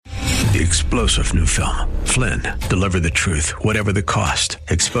The explosive new film, Flynn, deliver the truth, whatever the cost,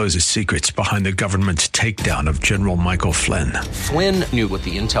 exposes secrets behind the government's takedown of General Michael Flynn. Flynn knew what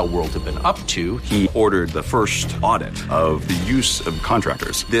the intel world had been up to. He ordered the first audit of the use of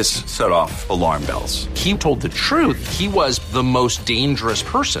contractors. This set off alarm bells. He told the truth. He was the most dangerous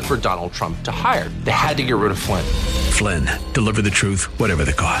person for Donald Trump to hire. They had to get rid of Flynn. Flynn, deliver the truth, whatever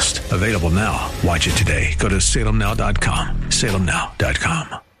the cost. Available now. Watch it today. Go to salemnow.com.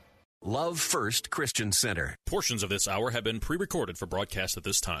 salemnow.com. Love First Christian Center. Portions of this hour have been pre-recorded for broadcast at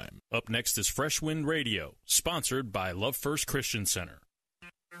this time. Up next is Fresh Wind Radio, sponsored by Love First Christian Center.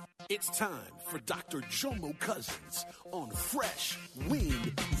 It's time for Dr. Jomo Cousins on Fresh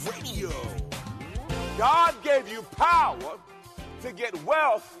Wind Radio. God gave you power to get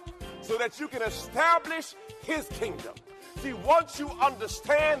wealth so that you can establish his kingdom. See, once you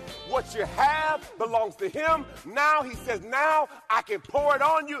understand what you have belongs to him, now he says, now I can pour it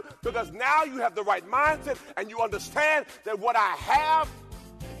on you because now you have the right mindset and you understand that what I have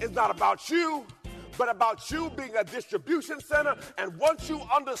is not about you, but about you being a distribution center. And once you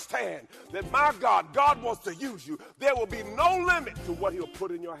understand that, my God wants to use you, there will be no limit to what he'll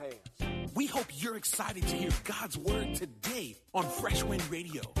put in your hands. We hope you're excited to hear God's word today on Fresh Wind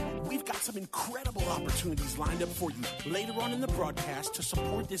Radio. We've got some incredible opportunities lined up for you later on in the broadcast to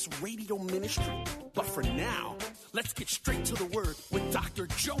support this radio ministry. But for now, let's get straight to the word with Dr.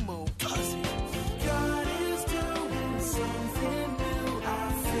 Jomo Cousins. God is doing something new.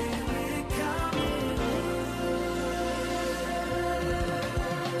 I feel it coming.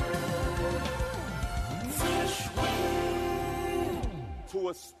 Fresh Wind. To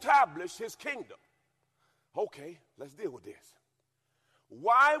establish his kingdom. Okay, let's deal with this.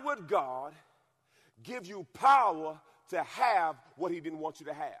 Why would God give you power to have what he didn't want you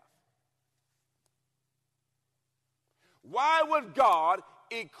to have? Why would God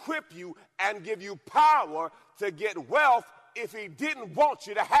equip you and give you power to get wealth if he didn't want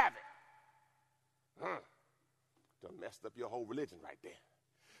you to have it? Done messed up your whole religion right there.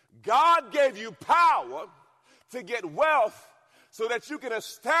 God gave you power to get wealth so that you can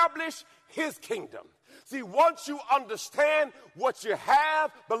establish his kingdom. See, once you understand what you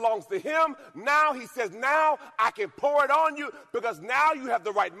have belongs to him, now he says, now I can pour it on you because now you have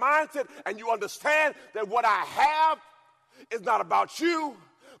the right mindset and you understand that what I have is not about you,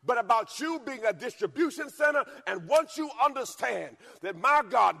 but about you being a distribution center. And once you understand that, my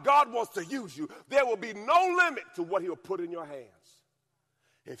God wants to use you, there will be no limit to what he'll put in your hands.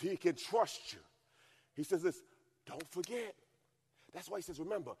 If he can trust you, he says this, don't forget. That's why he says,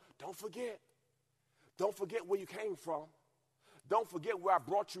 remember, don't forget. Don't forget where you came from. Don't forget where I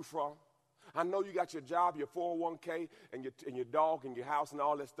brought you from. I know you got your job, your 401k, and your dog and your house and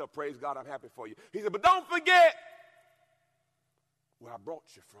all that stuff. Praise God, I'm happy for you. He said, but don't forget where I brought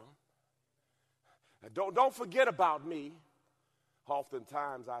you from. Don't forget about me.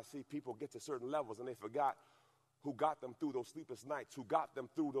 Oftentimes I see people get to certain levels and they forgot who got them through those sleepless nights, who got them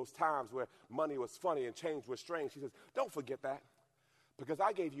through those times where money was funny and change was strange. He says, don't forget that because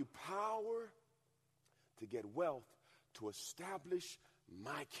I gave you power to get wealth to establish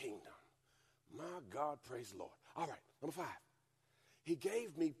my kingdom. My God, praise the Lord. All right, number 5. He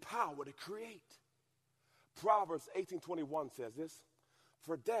gave me power to create. Proverbs 18:21 says this,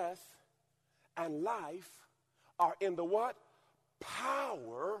 for death and life are in the what?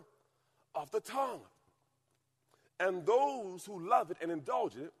 Power of the tongue. And those who love it and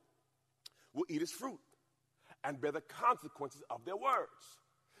indulge it will eat its fruit and bear the consequences of their words.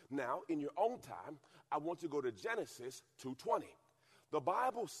 Now, in your own time, I want you to go to Genesis 2:20. The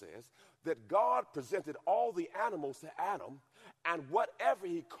Bible says that God presented all the animals to Adam, and whatever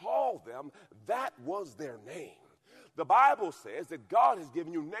he called them, that was their name. The Bible says that God has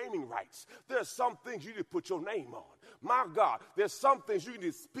given you naming rights. There are some things you need to put your name on. My God, there's some things you need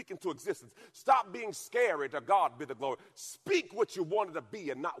to speak into existence. Stop being scary. To God be the glory. Speak what you wanted to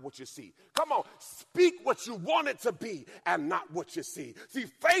be and not what you see. Come on, speak what you want it to be and not what you see. See,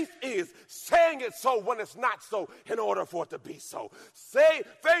 faith is saying it so when it's not so in order for it to be so. Faith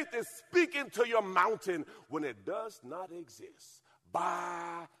is speaking to your mountain when it does not exist.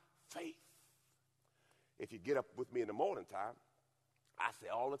 By faith. If you get up with me in the morning time, I say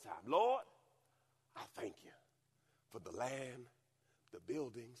all the time, Lord, I thank you for the land, the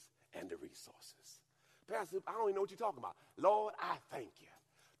buildings, and the resources. Pastor, I don't even know what you're talking about. Lord, I thank you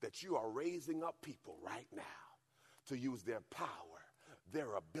that you are raising up people right now to use their power,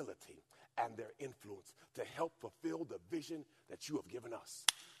 their ability, and their influence to help fulfill the vision that you have given us.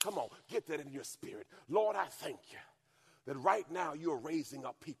 Come on, get that in your spirit. Lord, I thank you that right now you're raising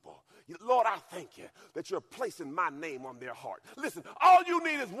up people. Lord, I thank you that you're placing my name on their heart. Listen, all you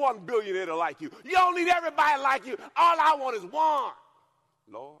need is 1 billionaire to like you. You don't need everybody like you. All I want is one.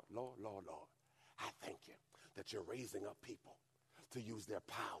 Lord, Lord, Lord, Lord, I thank you that you're raising up people to use their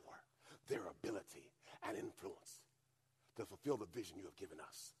power, their ability, and influence to fulfill the vision you have given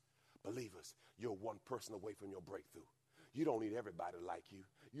us. Believers, you're one person away from your breakthrough. You don't need everybody to like you.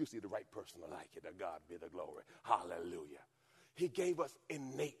 You see the right person to like you. To God be the glory. Hallelujah. He gave us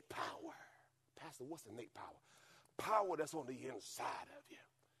innate power. Pastor, what's innate power? Power that's on the inside of you.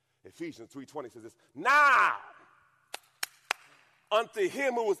 Ephesians 3:20 says this, now unto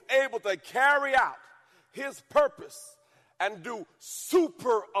him who is able to carry out his purpose and do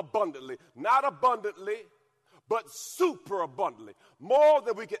super abundantly, not abundantly, but super abundantly, more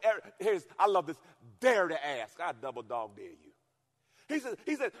than we can ever. I love this, dare to ask. I double dog dare you.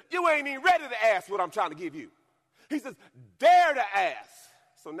 He said, you ain't even ready to ask what I'm trying to give you. He says, dare to ask.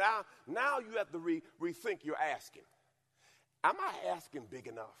 So now you have to rethink your asking. Am I asking big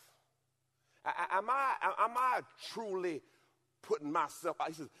enough? Am I truly putting myself out?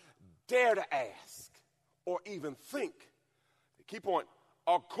 He says, dare to ask or even think. Key point,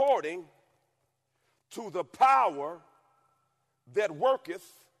 according to the power that worketh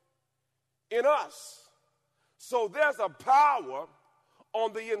in us. So there's a power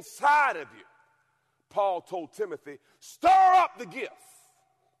on the inside of you. Paul told Timothy, stir up the gift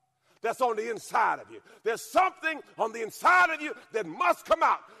that's on the inside of you. There's something on the inside of you that must come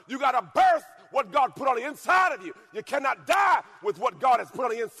out. You got to birth what God put on the inside of you. You cannot die with what God has put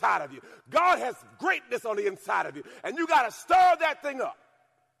on the inside of you. God has greatness on the inside of you, and you got to stir that thing up.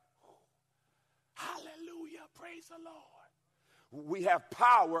 Hallelujah. Praise the Lord. We have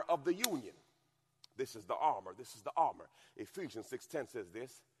power of the union. This is the armor. This is the armor. Ephesians 6:10 says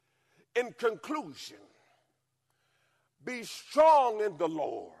this. In conclusion, be strong in the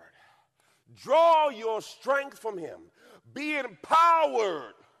Lord. Draw your strength from him. Be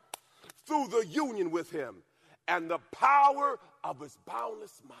empowered through the union with him and the power of his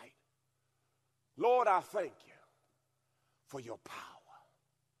boundless might. Lord, I thank you for your power.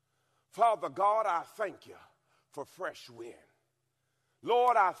 Father God, I thank you for fresh wind.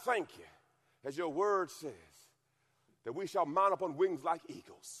 Lord, I thank you, as your word says, that we shall mount up on wings like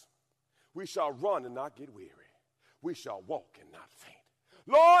eagles. We shall run and not get weary. We shall walk and not faint.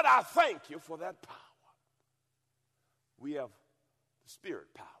 Lord, I thank you for that power. We have the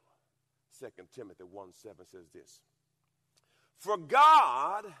spirit power. 2 Timothy 1:7 says this. For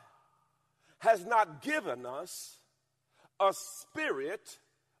God has not given us a spirit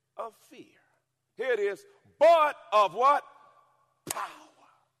of fear. Here it is. But of what? Power.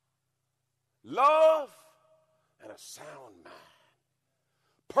 Love and a sound mind.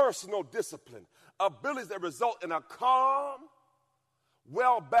 Personal discipline. Abilities that result in a calm,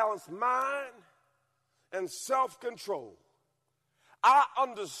 well-balanced mind and self-control. I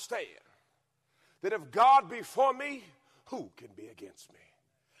understand that if God be for me, who can be against me?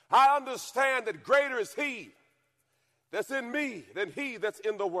 I understand that greater is he that's in me than he that's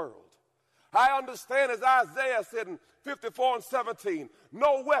in the world. I understand, as Isaiah said in 54:17,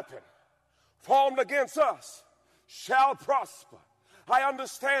 no weapon formed against us shall prosper. I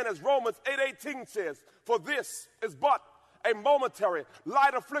understand, as Romans 8:18 says, for this is but a momentary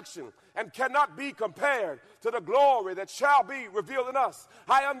light affliction and cannot be compared to the glory that shall be revealed in us.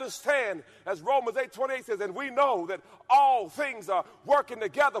 I understand, as Romans 8:28 says, and we know that all things are working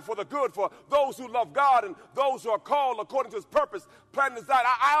together for the good for those who love God and those who are called according to his purpose, plan and design.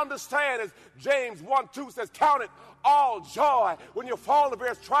 I understand, as James 1:2 says, count it all joy when you fall into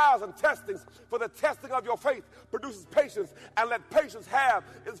various trials and testings, for the testing of your faith produces patience, and let patience have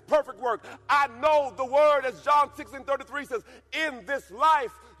its perfect work. I know the word, as John 16:33 says, in this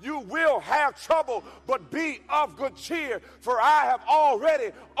life you will have trouble, but be of good cheer, for I have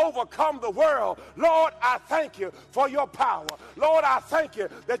already overcome the world. Lord, I thank you for your power. Lord, I thank you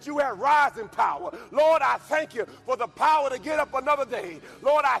that you have rising power. Lord, I thank you for the power to get up another day.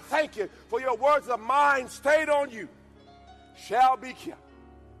 Lord, I thank you for your words of mine stayed on you shall be kept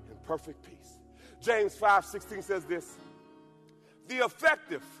in perfect peace. James 5:16 says this. The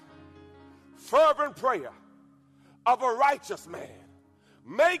effective, fervent prayer of a righteous man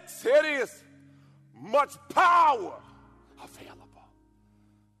makes, here it is, much power available.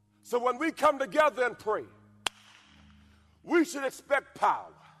 So when we come together and pray, we should expect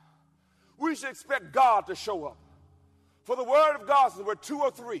power. We should expect God to show up. For the word of God says where two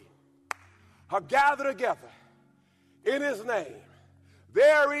or three are gathered together in his name,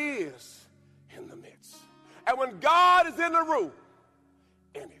 there he is in the midst. And when God is in the room,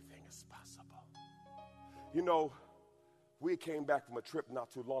 anything is possible. You know, we came back from a trip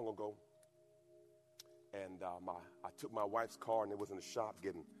not too long ago, and I took my wife's car, and it was in the shop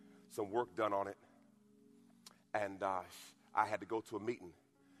getting some work done on it. And I had to go to a meeting,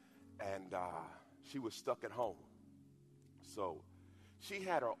 and she was stuck at home. So she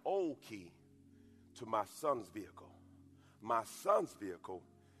had her old key to my son's vehicle. My son's vehicle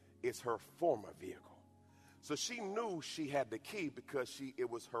is her former vehicle. So she knew she had the key because it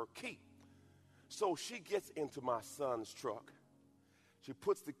was her key. So she gets into my son's truck. She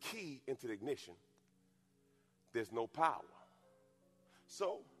puts the key into the ignition. There's no power.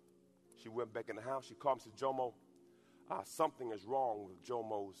 So she went back in the house. She called me and said, Jomo, something is wrong with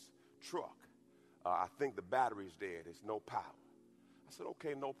Jomo's truck. I think the battery's dead. There's no power. I said,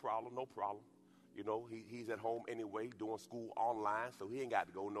 okay, no problem, no problem. You know, he's at home anyway, doing school online, so he ain't got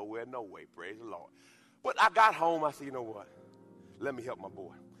to go nowhere, no way, praise the Lord. But I got home, I said, you know what? Let me help my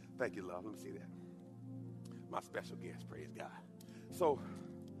boy. Thank you, love. Let me see that. My special guest, praise God. So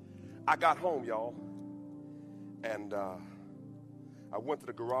I got home, y'all, and I went to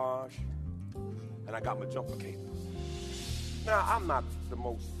the garage, and I got my jumper cables. Now, I'm not the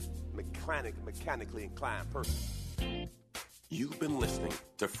most mechanically inclined person. You've been listening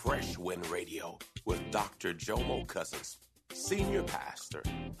to Fresh Wind Radio with Dr. Jomo Cousins, Senior Pastor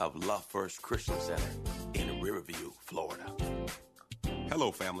of Love First Christian Center in Riverview, Florida.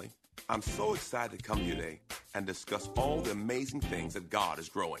 Hello, family. I'm so excited to come here today and discuss all the amazing things that God is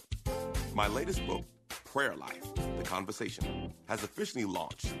growing. My latest book, Prayer Life, The Conversation, has officially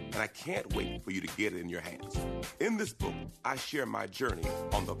launched, and I can't wait for you to get it in your hands. In this book, I share my journey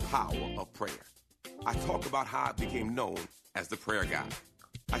on the power of prayer. I talk about how I became known as the prayer guy.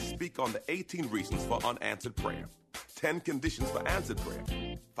 I speak on the 18 reasons for unanswered prayer, 10 conditions for answered prayer,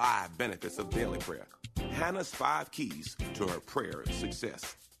 5 benefits of daily prayer, Hannah's 5 keys to her prayer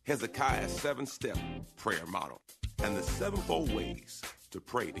success, Hezekiah's 7-step prayer model, and the 7-fold ways to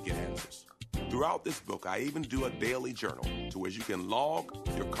pray to get answers. Throughout this book, I even do a daily journal to where you can log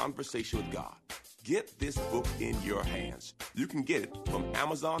your conversation with God. Get this book in your hands. You can get it from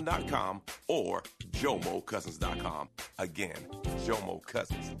Amazon.com or JomoCousins.com. Again,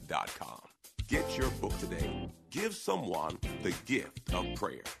 JomoCousins.com. Get your book today. Give someone the gift of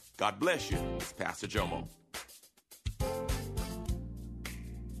prayer. God bless you. It's Pastor Jomo.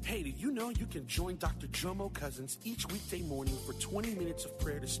 Hey, did you know you can join Dr. Jomo Cousins each weekday morning for 20 minutes of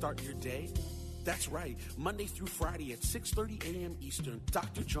prayer to start your day? That's right. Monday through Friday at 6:30 a.m. Eastern,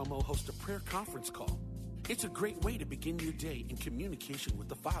 Dr. Jomo hosts a prayer conference call. It's a great way to begin your day in communication with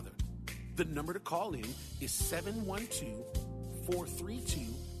the Father. The number to call in is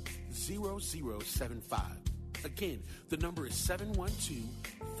 712-432-0075. Again, the number is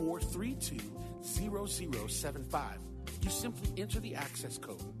 712-432-0075. You simply enter the access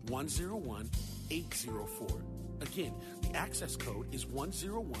code 101804. Again, the access code is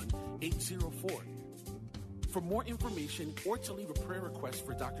 101804. For more information or to leave a prayer request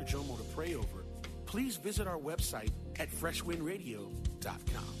for Dr. Jomo to pray over, please visit our website at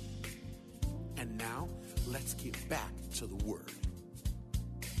freshwindradio.com. And now, let's get back to the Word.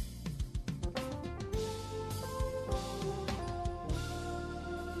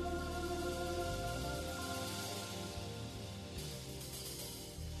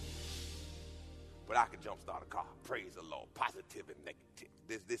 But I can jumpstart a car. Praise the Lord. Positive and negative.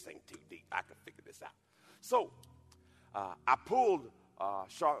 This ain't too deep. I can figure this out. So I pulled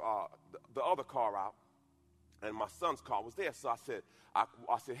the other car out, and my son's car was there. So I said,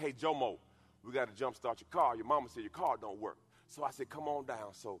 hey, Jomo, we got to jumpstart your car. Your mama said your car don't work. So I said, come on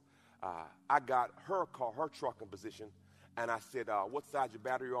down. So I got her truck in position, and I said, what side your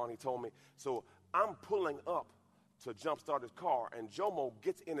battery on? He told me. So I'm pulling up to jumpstart his car, and Jomo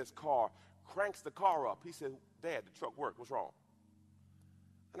gets in his car, cranks the car up. He said, Dad, the truck worked. What's wrong?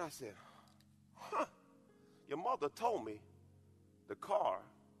 And I said, your mother told me the car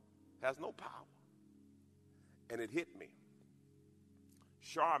has no power. And it hit me.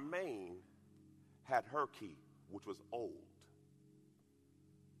 Charmaine had her key, which was old.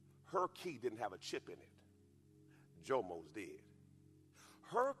 Her key didn't have a chip in it. Jomo's did.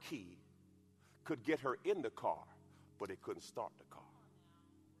 Her key could get her in the car, but it couldn't start the car.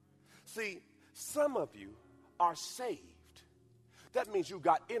 See, some of you are saved. That means you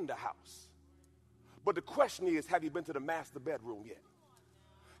got in the house. But the question is, have you been to the master bedroom yet?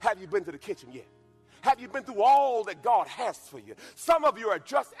 Have you been to the kitchen yet? Have you been through all that God has for you? Some of you are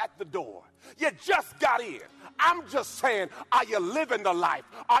just at the door. You just got in. I'm just saying, are you living the life?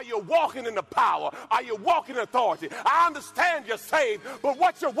 Are you walking in the power? Are you walking in authority? I understand you're saved, but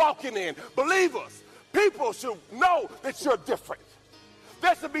what you're walking in, believers, people should know that you're different.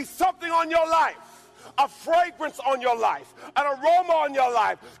 There should be something on your life a fragrance on your life, an aroma on your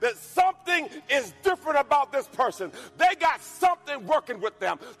life, that something is different about this person. They got something working with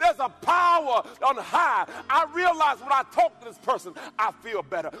them. There's a power on high. I realize when I talk to this person, I feel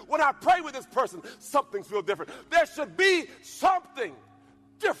better. When I pray with this person, something feels different. There should be something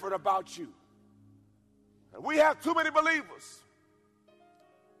different about you. And we have too many believers.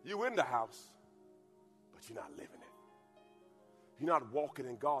 You in the house, but you're not living it. You're not walking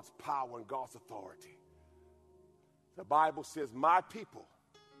in God's power and God's authority. The Bible says, my people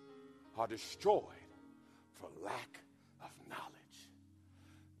are destroyed for lack of knowledge.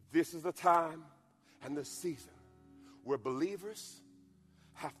 This is the time and the season where believers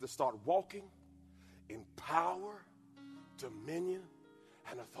have to start walking in power, dominion,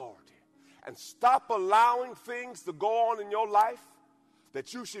 and authority. And stop allowing things to go on in your life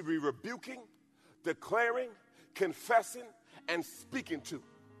that you should be rebuking, declaring, confessing, and speaking to.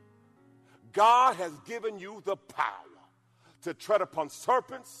 God has given you the power to tread upon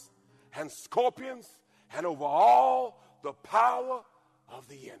serpents and scorpions and over all the power of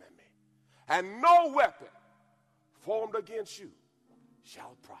the enemy. And no weapon formed against you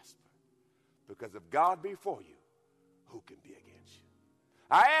shall prosper. Because if God be for you, who can be against you?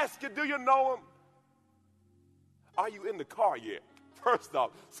 I ask you, do you know him? Are you in the car yet? First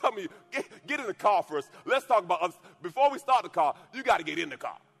off, some of you, get in the car first. Let's talk about us. Before we start the car, you got to get in the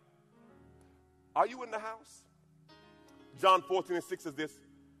car. Are you in the house? John 14:6 says this,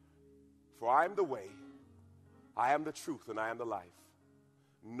 for I am the way, I am the truth, and I am the life.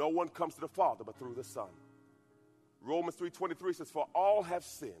 No one comes to the Father but through the Son. Romans 3:23 says, for all have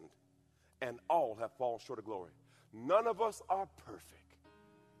sinned and all have fallen short of glory. None of us are perfect.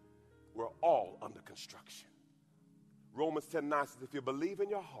 We're all under construction. Romans 10:9 says, if you believe in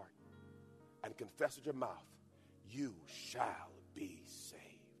your heart and confess with your mouth, you shall be saved.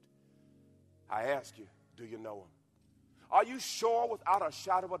 I ask you, do you know him? Are you sure without a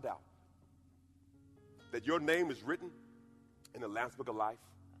shadow of a doubt that your name is written in the Lamb's Book of Life?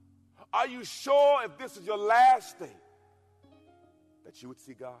 Are you sure if this is your last day that you would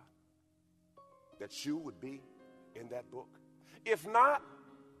see God? That you would be in that book? If not,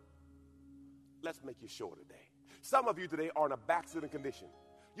 let's make you sure today. Some of you today are in a backslidden condition.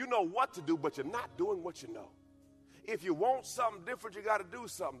 You know what to do, but you're not doing what you know. If you want something different, you got to do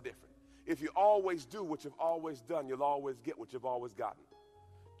something different. If you always do what you've always done, you'll always get what you've always gotten.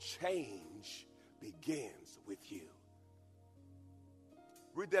 Change begins with you.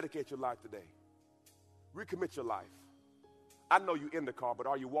 Rededicate your life today. Recommit your life. I know you're in the car, but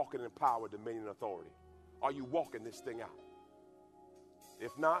are you walking in power, dominion, and authority? Are you walking this thing out?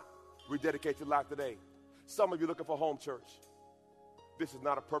 If not, rededicate your life today. Some of you looking for home church. This is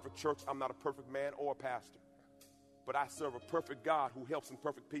not a perfect church. I'm not a perfect man or a pastor. But I serve a perfect God who helps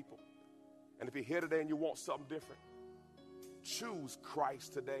imperfect people. And if you're here today and you want something different, choose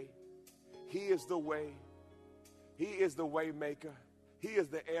Christ today. He is the way. He is the way maker. He is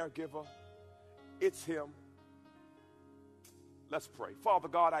the air giver. It's him. Let's pray. Father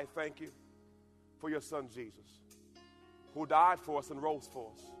God, I thank you for your son Jesus, who died for us and rose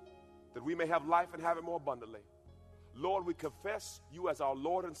for us, that we may have life and have it more abundantly. Lord, we confess you as our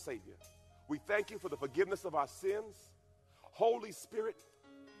Lord and Savior. We thank you for the forgiveness of our sins. Holy Spirit,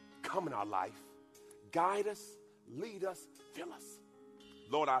 come in our life. Guide us, lead us, fill us.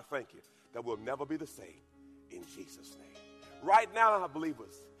 Lord, I thank you that we'll never be the same. In Jesus' name. Right now,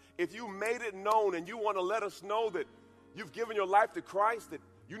 believers, if you made it known and you want to let us know that you've given your life to Christ, that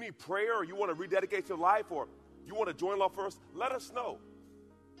you need prayer, or you want to rededicate your life, or you want to join Love First, let us know.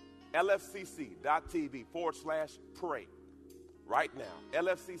 LFCC.TV/pray. Right now.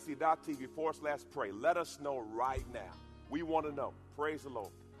 LFCC.TV/pray. Let us know right now. We want to know. Praise the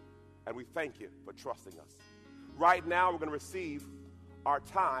Lord. And we thank you for trusting us. Right now, we're going to receive our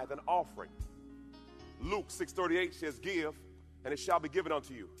tithe and offering. Luke 6:38 says, give, and it shall be given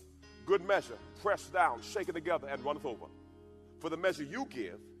unto you. Good measure, pressed down, shaken together, and runneth over. For the measure you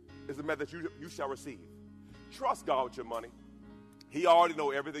give is the measure you shall receive. Trust God with your money. He already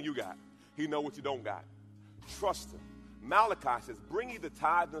knows everything you got. He knows what you don't got. Trust him. Malachi says, bring ye the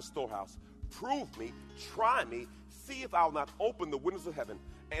tithe in the storehouse. Prove me, try me, see if I will not open the windows of heaven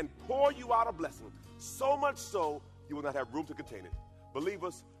and pour you out a blessing, so much so you will not have room to contain it.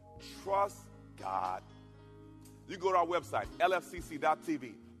 Believers, trust God. You go to our website,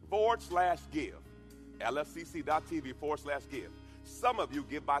 lfcc.tv/give. lfcc.tv/give. Some of you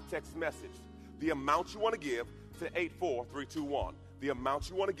give by text message. The amount you want to give to 84321. The amount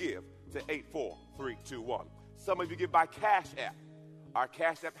you want to give to 84321. Some of you give by Cash App. Our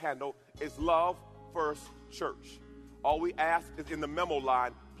Cash App handle is Love First Church. All we ask is in the memo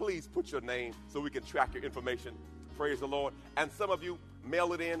line, please put your name so we can track your information. Praise the Lord. And some of you,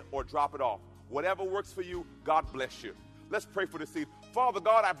 mail it in or drop it off. Whatever works for you, God bless you. Let's pray for the seed. Father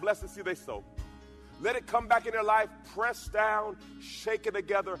God, I bless the seed they sow. Let it come back in their life, pressed down, shaken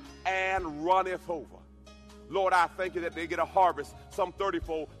together, and runneth over. Lord, I thank you that they get a harvest, some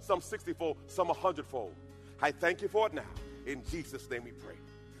 30-fold, some 60-fold, some 100-fold. I thank you for it now. In Jesus' name we pray.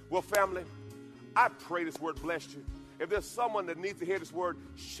 Well, family, I pray this word blessed you. If there's someone that needs to hear this word,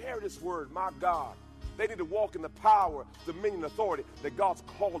 share this word. My God, they need to walk in the power, dominion, authority that God's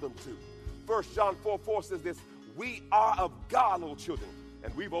called them to. 1 John 4:4 says this, we are of God, little children,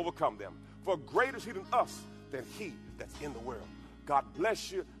 and we've overcome them. For greater is he than us than he that's in the world. God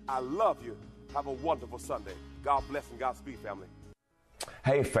bless you. I love you. Have a wonderful Sunday. God bless and Godspeed, family.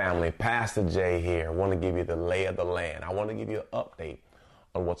 Hey, family. Pastor Jay here. I want to give you the lay of the land. I want to give you an update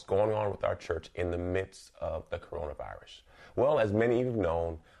on what's going on with our church in the midst of the coronavirus. Well, as many of you have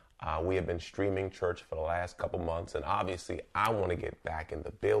known, we have been streaming church for the last couple months, and obviously I want to get back in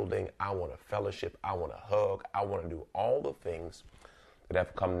the building. I want to fellowship. I want to hug. I want to do all the things that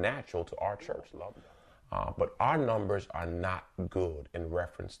have come natural to our church. But our numbers are not good in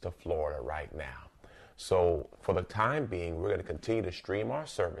reference to Florida right now. So for the time being, we're going to continue to stream our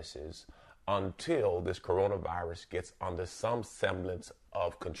services until this coronavirus gets under some semblance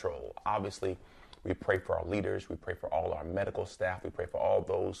of control. Obviously, we pray for our leaders. We pray for all our medical staff. We pray for all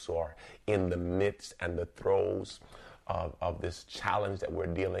those who are in the midst and the throes of this challenge that we're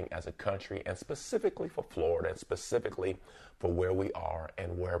dealing as a country, and specifically for Florida, and specifically for where we are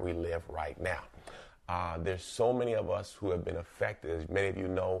and where we live right now. There's so many of us who have been affected. As many of you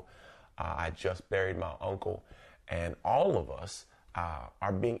know, I just buried my uncle, and all of us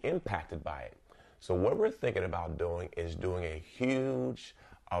are being impacted by it. So what we're thinking about doing is doing a huge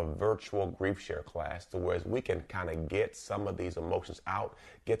virtual grief share class to where we can kind of get some of these emotions out,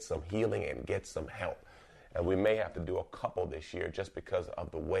 get some healing, and get some help. And we may have to do a couple this year just because of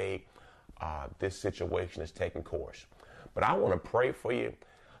the way this situation is taking course. But I want to pray for you.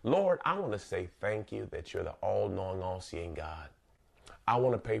 Lord, I want to say thank you that you're the all-knowing, all-seeing God. I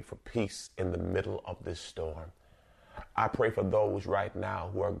want to pray for peace in the middle of this storm. I pray for those right now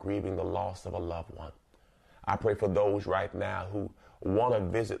who are grieving the loss of a loved one. I pray for those right now who want to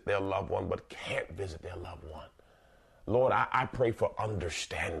visit their loved one but can't visit their loved one. Lord, I pray for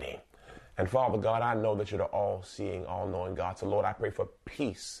understanding. And Father God, I know that you're the all-seeing, all-knowing God. So Lord, I pray for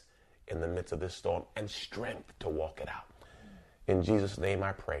peace in the midst of this storm and strength to walk it out. In Jesus' name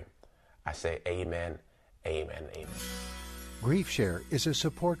I pray. I say amen, amen, amen. Grief Share is a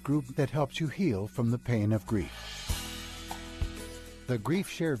support group that helps you heal from the pain of grief. The Grief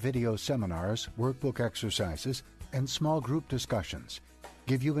Share video seminars, workbook exercises, and small group discussions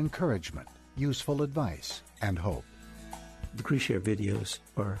give you encouragement, useful advice, and hope. The Grief Share videos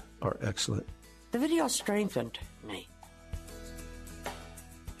are excellent. The video strengthened me.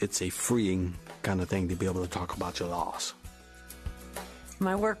 It's a freeing kind of thing to be able to talk about your loss.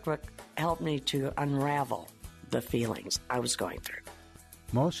 My workbook helped me to unravel the feelings I was going through.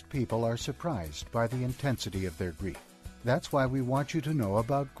 Most people are surprised by the intensity of their grief. That's why we want you to know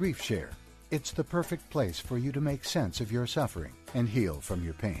about Grief Share. It's the perfect place for you to make sense of your suffering and heal from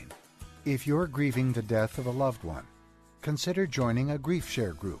your pain. If you're grieving the death of a loved one, consider joining a Grief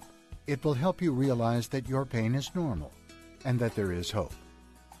Share group. It will help you realize that your pain is normal and that there is hope.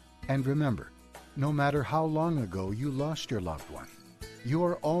 And remember, no matter how long ago you lost your loved one, you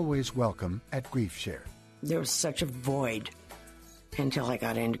are always welcome at Grief Share. There was such a void until I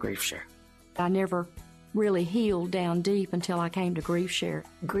got into Grief Share. I never really healed down deep until I came to Grief Share.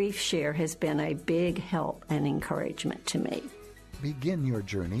 Grief Share has been a big help and encouragement to me. Begin your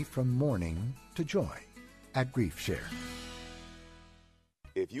journey from mourning to joy at Grief Share.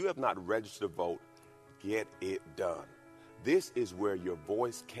 If you have not registered to vote, get it done. This is where your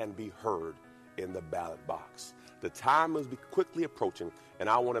voice can be heard in the ballot box. The time is quickly approaching, and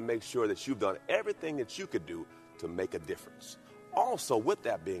I want to make sure that you've done everything that you could do to make a difference. Also, with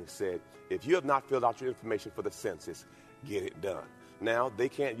that being said, if you have not filled out your information for the census, get it done. Now, they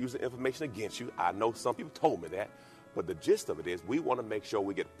can't use the information against you. I know some people told me that, but the gist of it is we want to make sure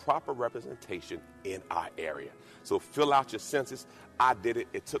we get proper representation in our area. So fill out your census. I did it.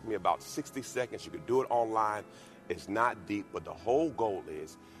 It took me about 60 seconds. You can do it online. It's not deep, but the whole goal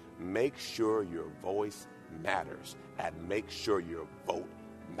is make sure your voice matters and make sure your vote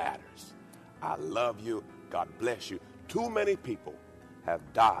matters. I love you. God bless you. Too many people have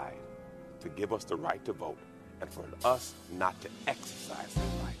died to give us the right to vote and for us not to exercise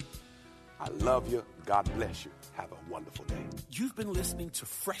that right. I love you. God bless you. Have a wonderful day. You've been listening to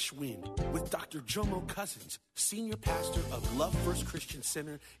Fresh Wind with Dr. Jomo Cousins, Senior Pastor of Love First Christian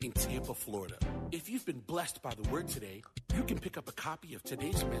Center in Tampa, Florida. If you've been blessed by the word today, you can pick up a copy of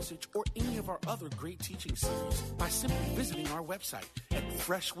today's message or any of our other great teaching series by simply visiting our website at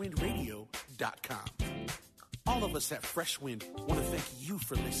freshwindradio.com. All of us at Fresh Wind want to thank you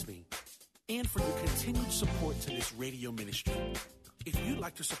for listening and for your continued support to this radio ministry. If you'd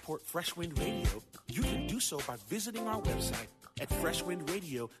like to support Fresh Wind Radio, you can do so by visiting our website at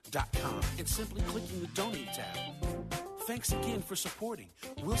freshwindradio.com and simply clicking the Donate tab. Thanks again for supporting.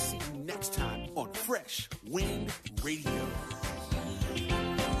 We'll see you next time on Fresh Wind Radio.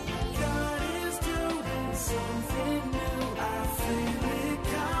 God is doing something.